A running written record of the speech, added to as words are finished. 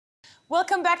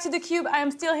Welcome back to theCUBE. I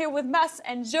am still here with Mas,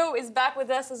 and Joe is back with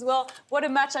us as well. What a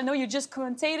match. I know you just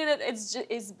commentated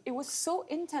it. It was so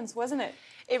intense, wasn't it?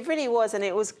 It really was, and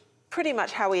it was pretty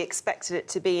much how we expected it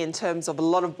to be in terms of a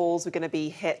lot of balls were going to be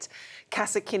hit.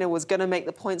 Kasatkina was going to make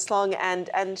the points long, and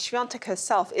Swiatek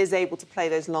herself is able to play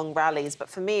those long rallies. But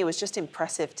for me, it was just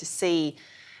impressive to see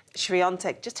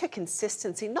Swiatek, just her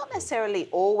consistency, not necessarily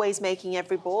always making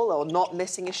every ball or not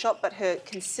missing a shot, but her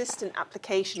consistent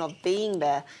application of being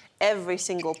there every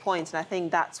single point. And I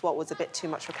think that's what was a bit too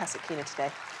much for Kasatkina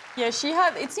today. Yeah, she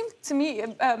had, it seemed to me,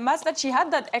 Mas, that she had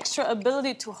that extra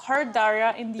ability to hurt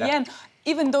Daria in the end,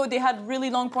 even though they had really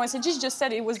long points. And she just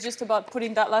said it was just about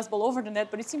putting that last ball over the net,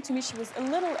 but it seemed to me she was a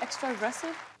little extra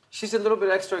aggressive. She's a little bit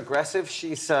extra aggressive.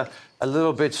 She's a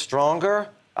little bit stronger.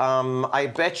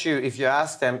 I bet you, if you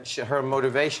ask them, her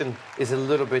motivation is a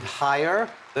little bit higher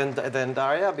than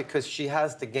Daria because she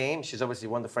has the game. She's obviously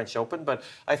won the French Open, but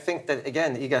I think that,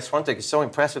 again, Iga Swiatek is so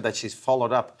impressive that she's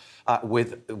followed up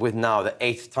with now the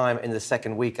 8th time in the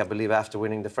second week, I believe, after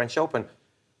winning the French Open.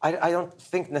 I don't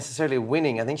think necessarily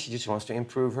winning. I think she just wants to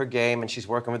improve her game, and she's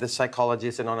working with the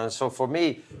psychologist and on and so. For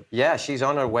me, yeah, she's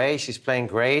on her way. She's playing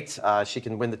great. She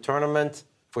can win the tournament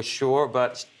for sure,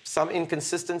 but some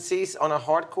inconsistencies on a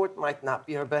hard court might not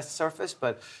be her best surface,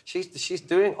 but she's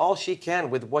doing all she can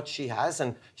with what she has,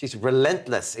 and she's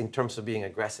relentless in terms of being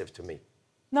aggressive to me.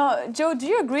 Now, Joe, do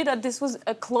you agree that this was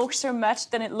a closer match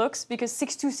than it looks? Because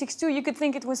 6-2, 6-2, you could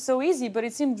think it was so easy, but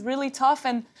it seemed really tough.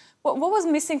 And what was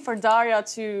missing for Daria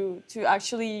to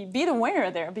actually be the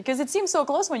winner there? Because it seems so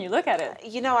close when you look at it.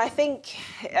 You know, I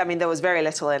mean, there was very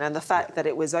little in, and the fact that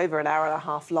it was over an hour and a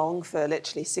half long for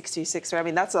literally 6-2, 6-3, I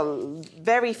mean, that's a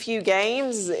very few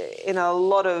games in a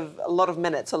lot of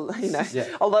minutes, you know,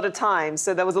 a lot of time.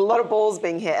 So there was a lot of balls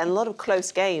being hit and a lot of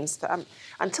close games.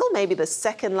 Until maybe the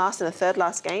second last and the third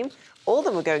last game, all of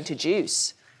them were going to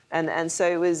juice. And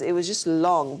so it was just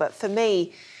long. But for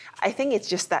me, I think it's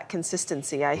just that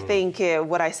consistency. I think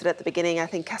what I said at the beginning, I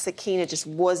think Kasatkina just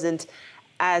wasn't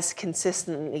as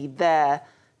consistently there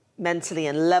mentally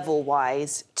and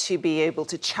level-wise to be able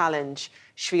to challenge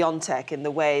Swiatek in the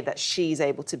way that she's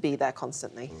able to be there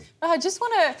constantly. I just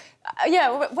want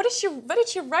to, what did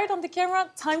she write on the camera?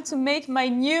 Time to make my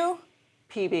new...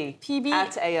 PB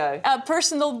at AO.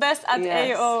 Personal best at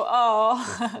AO.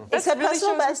 Oh, it's her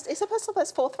personal best. It's her personal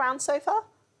best 4th round so far.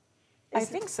 I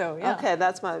think so. Yeah. Okay,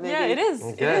 that's my maybe. Yeah, it is.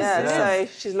 So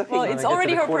she's looking. Well, it's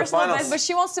already her personal best, but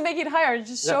she wants to make it higher. It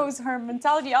just shows her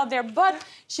mentality out there. But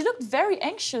she looked very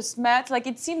anxious, Matt. Like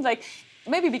it seemed like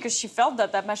maybe because she felt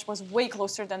that that match was way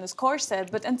closer than the score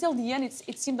said. But until the end,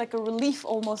 it seemed like a relief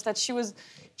almost that she was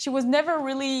never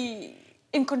really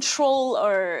in control,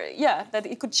 or that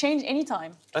it could change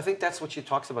anytime. I think that's what she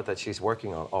talks about, that she's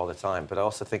working on all the time. But I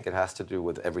also think it has to do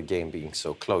with every game being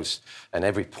so close and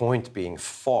every point being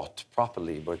fought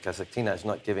properly, but Kasatkina is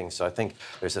not giving. So I think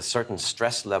there's a certain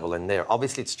stress level in there.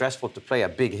 Obviously, it's stressful to play a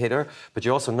big hitter, but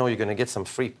you also know you're going to get some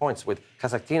free points. With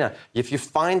Kasatkina, if you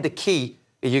find the key,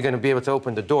 you're going to be able to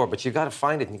open the door, but you got to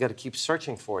find it and you got to keep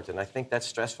searching for it. And I think that's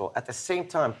stressful. At the same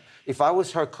time, if I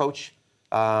was her coach,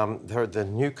 the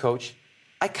new coach,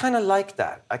 I kind of like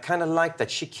that. I kind of like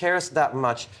that she cares that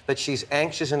much, that she's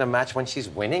anxious in a match when she's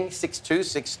winning 6-2,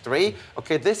 6-3.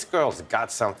 Okay, this girl's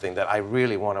got something that I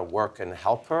really want to work and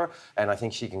help her, and I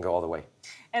think she can go all the way.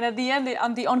 And at the end,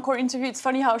 on the encore interview, it's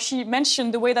funny how she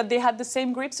mentioned the way that they had the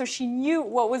same grip, so she knew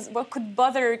what could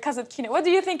bother Kasatkina. What do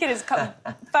you think it is?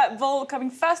 Fat ball coming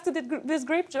fast to this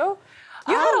grip, Joe?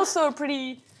 You had also a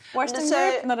pretty Western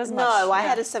grip, not as much. No, I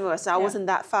had a similar, so I wasn't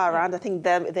that far around. I think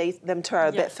them two are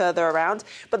a bit further around.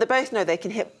 But they both know they can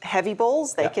hit heavy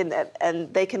balls. They can,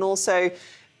 and they can also,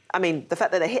 I mean, the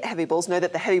fact that they hit heavy balls, know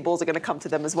that the heavy balls are going to come to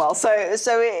them as well. So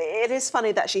it is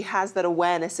funny that she has that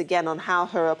awareness again on how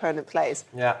her opponent plays.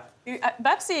 Yeah.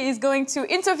 Babsi is going to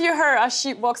interview her as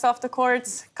she walks off the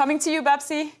court. Coming to you,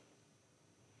 Babsi.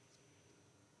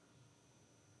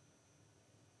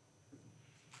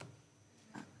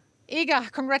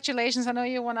 Iga, congratulations. I know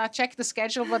you want to check the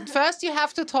schedule, but first you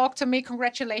have to talk to me.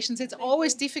 Congratulations. It's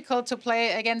always difficult to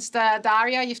play against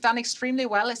Daria. You've done extremely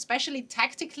well, especially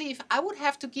tactically. If I would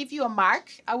have to give you a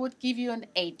mark, I would give you an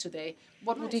 8 today.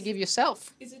 What would you give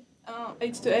yourself? Is it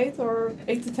 8 to 8 or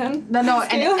 8 to 10? No,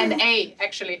 an A,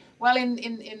 actually. Well,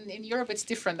 in Europe, it's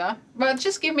different, huh? But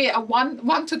just give me a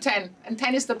 1 to 10, and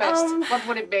 10 is the best. What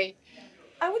would it be?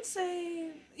 I would say,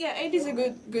 8 is a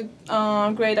good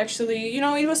grade, actually. You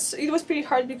know, it was pretty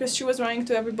hard because she was running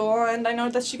to every ball, and I know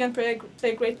that she can play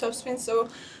great topspin, so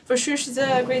for sure she's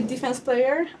a great defense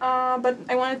player. But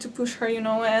I wanted to push her, you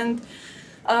know, and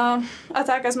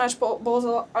attack as much balls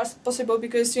as possible,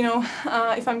 because you know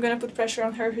if I'm gonna put pressure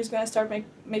on her, she's gonna start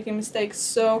making mistakes.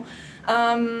 So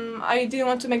I didn't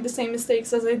want to make the same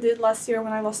mistakes as I did last year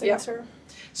when I lost against her.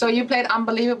 So you played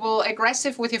unbelievable,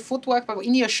 aggressive with your footwork, but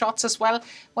in your shots as well.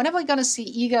 When are we going to see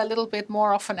Iga a little bit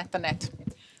more often at the net?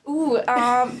 Ooh,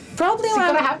 probably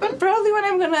when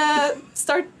I'm gonna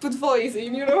start put volleys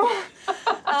in, you know,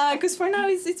 because for now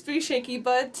it's pretty shaky.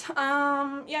 But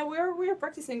yeah, we're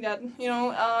practicing that, you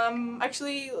know.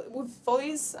 Actually, with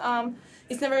volleys,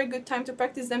 it's never a good time to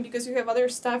practice them because you have other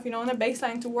stuff, you know, on a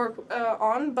baseline to work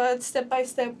on. But step by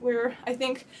step, I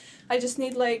think I just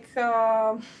need like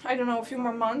I don't know, a few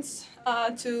more months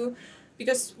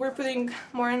because we're putting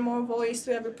more and more volleys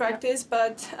to every practice,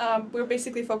 but we're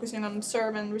basically focusing on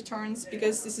serve and returns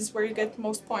because this is where you get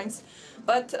most points.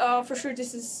 But for sure,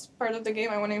 this is part of the game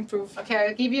I want to improve. Okay,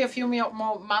 I'll give you a few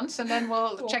more months and then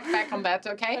we'll check back on that,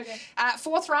 okay?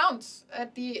 Fourth round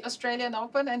at the Australian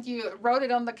Open, and you wrote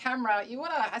it on the camera.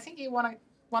 I think you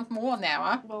want more now,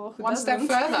 huh? Well, One step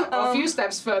further, or a few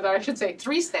steps further, I should say.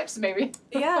 3 steps, maybe.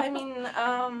 Yeah, I mean,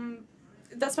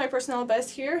 that's my personal best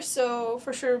here. So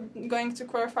for sure, going to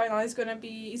quarterfinal is gonna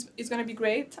be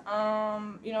great.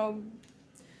 You know,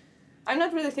 I'm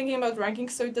not really thinking about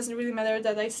rankings, so it doesn't really matter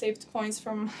that I saved points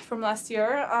from last year.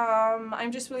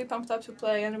 I'm just really pumped up to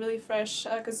play and really fresh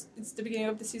because it's the beginning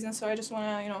of the season. So I just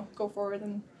wanna go forward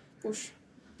and push.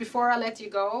 Before I let you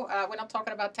go, we're not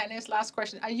talking about tennis. Last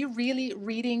question: are you really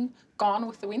reading Gone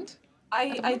with the Wind?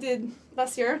 I did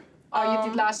last year. Oh, you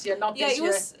did last year, not this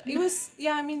year. It was.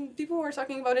 Yeah, I mean, people were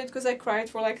talking about it because I cried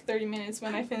for like 30 minutes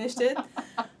when I finished it.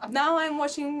 Now I'm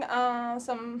watching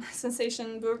some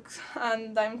sensation books,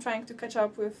 and I'm trying to catch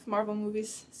up with Marvel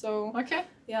movies. So okay,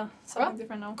 yeah, something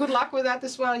different now. Good luck with that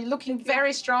as well. You're looking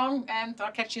very strong, and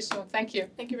I'll catch you soon. Thank you.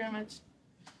 Thank you very much.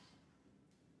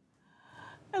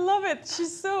 I love it.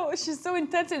 She's so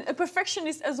intense and a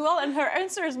perfectionist as well, and her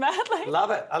answers, man. Like...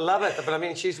 Love it. I love it. But I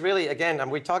mean, she's really, again,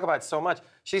 and we talk about it so much.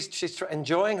 She's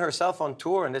enjoying herself on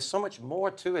tour, and there's so much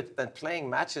more to it than playing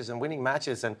matches and winning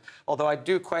matches. And although I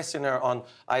do question her on,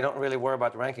 I don't really worry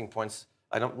about ranking points.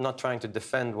 I'm not trying to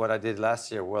defend what I did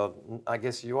last year. Well, I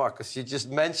guess you are, because you just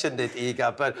mentioned it,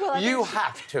 Iga. But you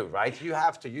have to, right? You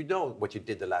have to. You know what you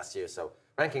did the last year. So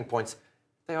ranking points,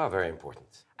 they are very important.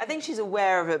 I think she's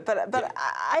aware of it, but yeah.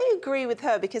 I agree with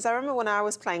her, because I remember when I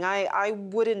was playing, I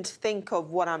wouldn't think of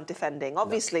what I'm defending.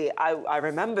 Obviously, no. I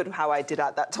remembered how I did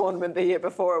at that tournament the year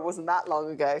before. It wasn't that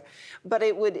long ago. But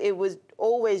it was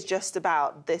always just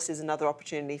about, this is another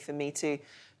opportunity for me to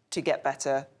get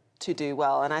better, to do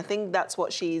well. And I think that's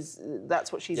what she's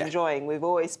enjoying. We've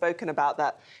always spoken about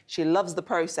that. She loves the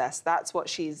process. That's what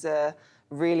she's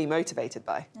really motivated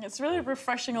by. It's really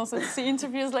refreshing also to see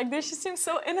interviews like this. She seems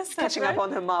so innocent. Catching up on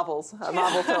her Marvel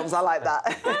films. I like that.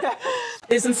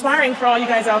 It's inspiring for all you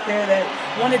guys out there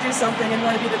that want to do something and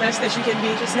want to be the best that you can be.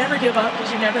 Just never give up, because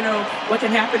you never know what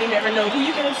can happen. You never know who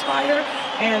you can inspire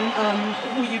and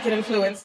who you can influence.